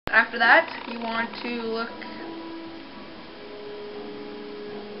After that, you want to look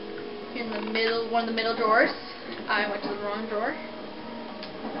in the middle, one of the middle drawers. I went to the wrong drawer.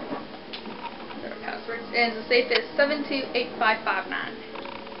 There are passwords. And the safe is 728559.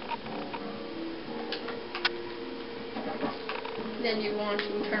 Then you want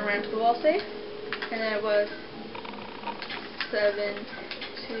to turn around to the wall safe. And then it was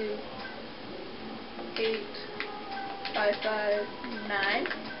 728559.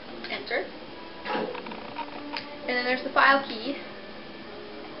 Enter. And then there's the file key.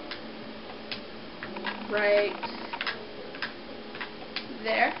 Right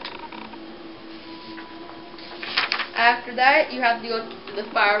there. After that, you have to go to the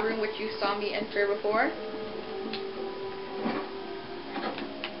file room, which you saw me enter before.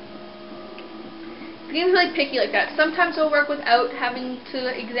 The game's really picky like that. Sometimes it'll work without having to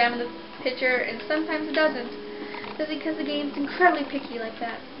examine the picture, and sometimes it doesn't. That's because the game's incredibly picky like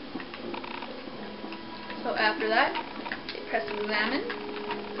that. So after that, you press examine.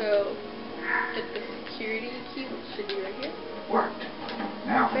 Go get the security key, which should be right here. Worked.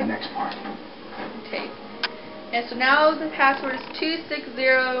 Now for the next part. Okay. And so now the password is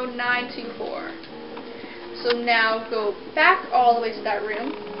 260924. So now go back all the way to that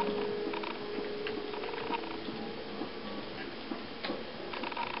room.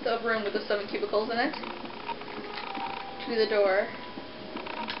 The room with the 7 cubicles in it. To the door.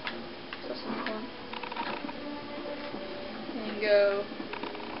 And go.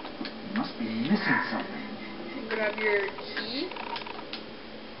 You must be missing something. Grab your key.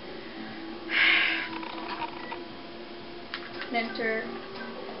 And enter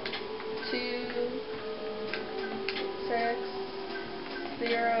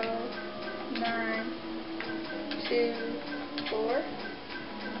 260924.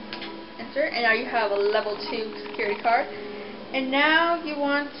 Enter, and now you have a level 2 security card. And now you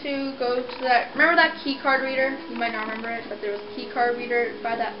want to go to that, remember that key card reader? You might not remember it, but there was a key card reader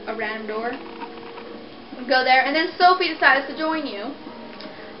by that a random door. Go there, and then Sophie decides to join you.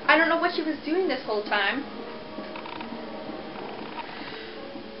 I don't know what she was doing this whole time,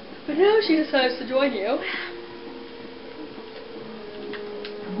 but now she decides to join you.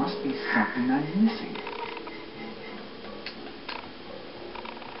 There must be something I'm missing.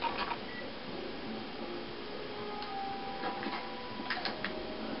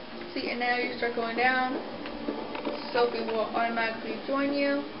 See, and now you start going down. Sophie will automatically join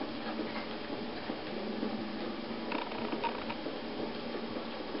you.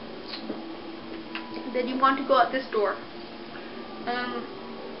 Then you want to go out this door.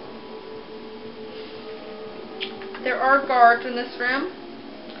 There are guards in this room,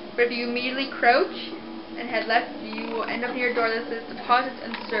 but if you immediately crouch and head left, you will end up near a door that says deposits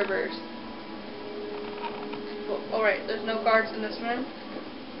and servers. Well, alright, there's no guards in this room.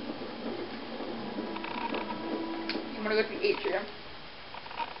 I'm going to go to the atrium.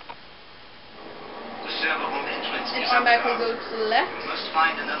 The server room entrance And is automatically go to the left. We must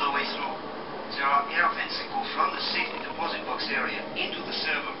find another way through. There are air vents that go from the safety deposit box area into the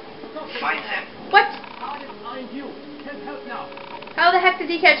server. Find them. What? I'm you. Can't help now. How the heck did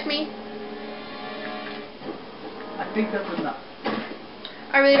he catch me? I think that's enough.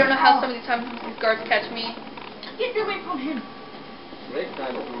 I really don't know how some of these times these guards catch me. Get away from him. Break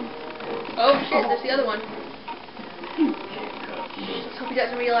time, fool. Oh shit, there's the other one. Let's hope he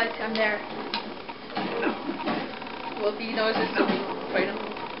doesn't realize I'm there. Well, if he notices, he'll fight him.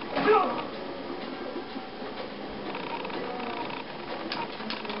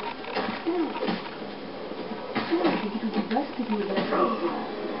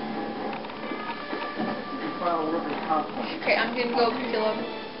 Okay, I'm gonna go kill him.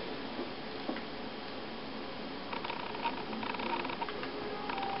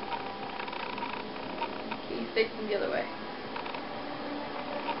 Okay, he's facing the other way.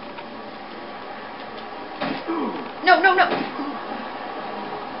 No, no, no!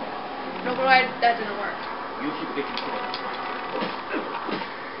 No, but that didn't work. You keep taking care.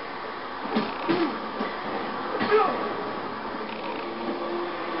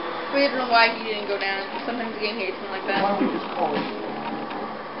 We don't know why he didn't go down. Sometimes the game hates him like that. Why don't we just call him?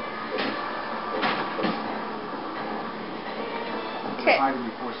 Okay. Hide him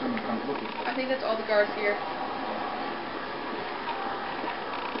before someone comes looking. I think that's all the guards here.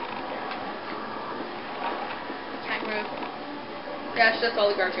 Can't move. Yeah, that's all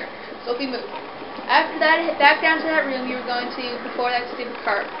the guards here. Sophie, move. After that, back down to that room you were going to before that stupid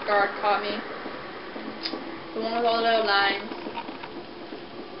guard caught me. The one with all the little lines.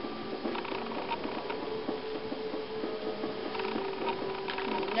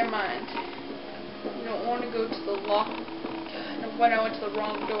 Never mind. You don't want to go to the lock. No, when I went to the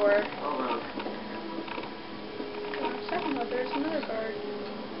wrong door. Oh well. Second though, there's another guard.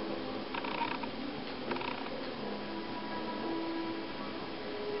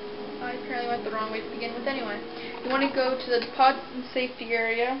 I apparently went the wrong way to begin with anyway. You want to go to the pod and safety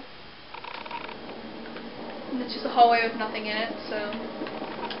area. And it's just a hallway with nothing in it, so...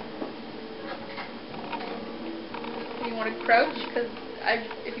 You want to crouch, because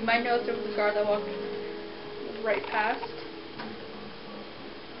if you might notice there was a guard that walked right past.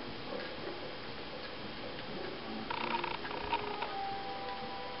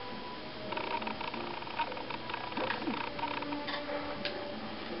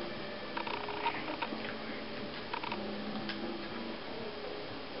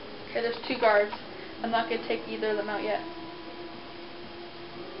 Okay, there's two guards. I'm not going to take either of them out yet.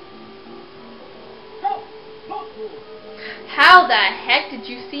 How the heck did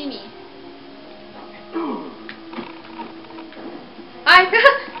you see me?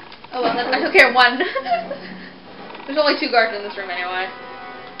 Oh well, I took care of one. There's only two guards in this room anyway.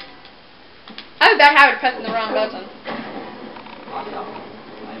 I have a bad habit of pressing the wrong button.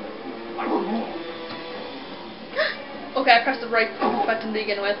 Okay, I pressed the right button to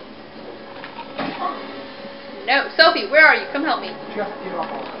begin with. No, Sophie, where are you? Come help me. Just get off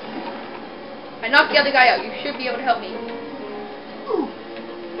all that. I knocked the other guy out. You should be able to help me.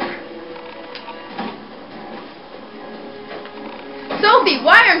 Sophie,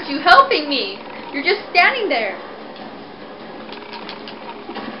 why aren't you helping me? You're just standing there.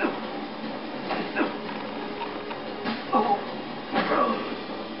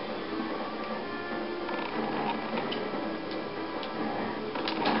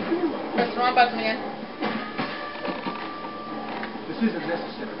 Press the wrong button again. This isn't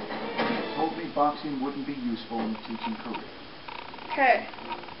necessary. You told me boxing wouldn't be useful in the teaching career. Okay.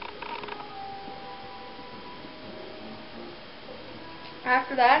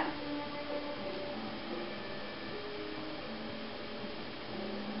 After that,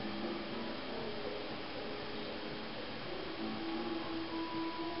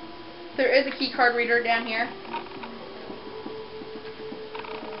 there is a key card reader down here,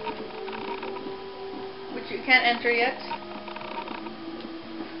 which you can't enter yet.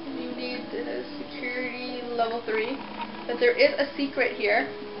 You need the security level 3, but there is a secret here.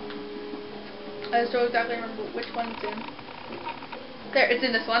 I just don't exactly remember which one it's in. There, it's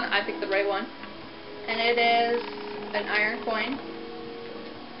in this one. I picked the right one. And it is an iron coin.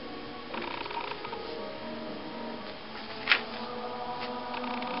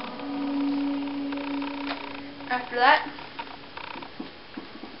 After that,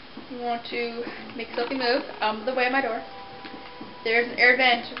 you want to make Sophie move out of the way of my door. There's an air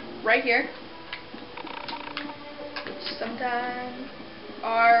vent right here. Which sometimes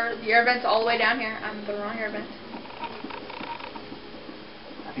the air vent's all the way down here. I'm the wrong air vent.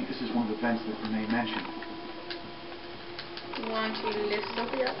 I think this is one of the vents that Renee mentioned. You want to lift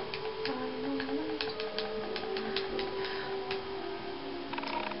Sophie up?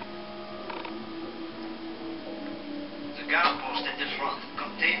 The guard post at the front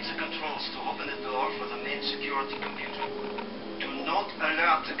contains the controls to open the door for the main security computer. Do not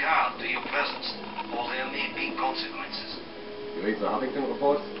alert the guard to your presence, or there may be consequences. You read the Huffington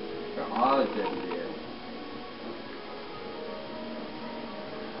reports? They're all dead in the end.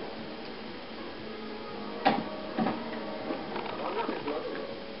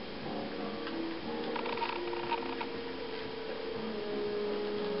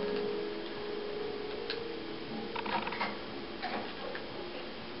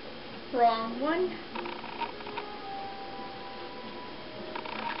 Wrong one.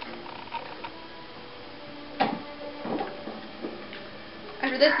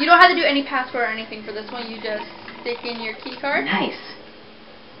 After this, you don't have to do any password or anything for this one. You just stick in your key card. Nice.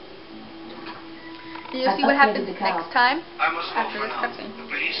 And you'll see what happens next time I must go after for this now. cutscene. The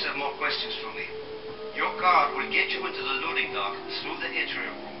police have more questions for me. Your guard will get you into the loading dock through the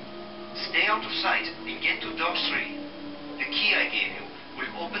atrium room. Stay out of sight and get to Dock 3. The key I gave you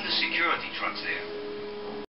will open the security trucks there.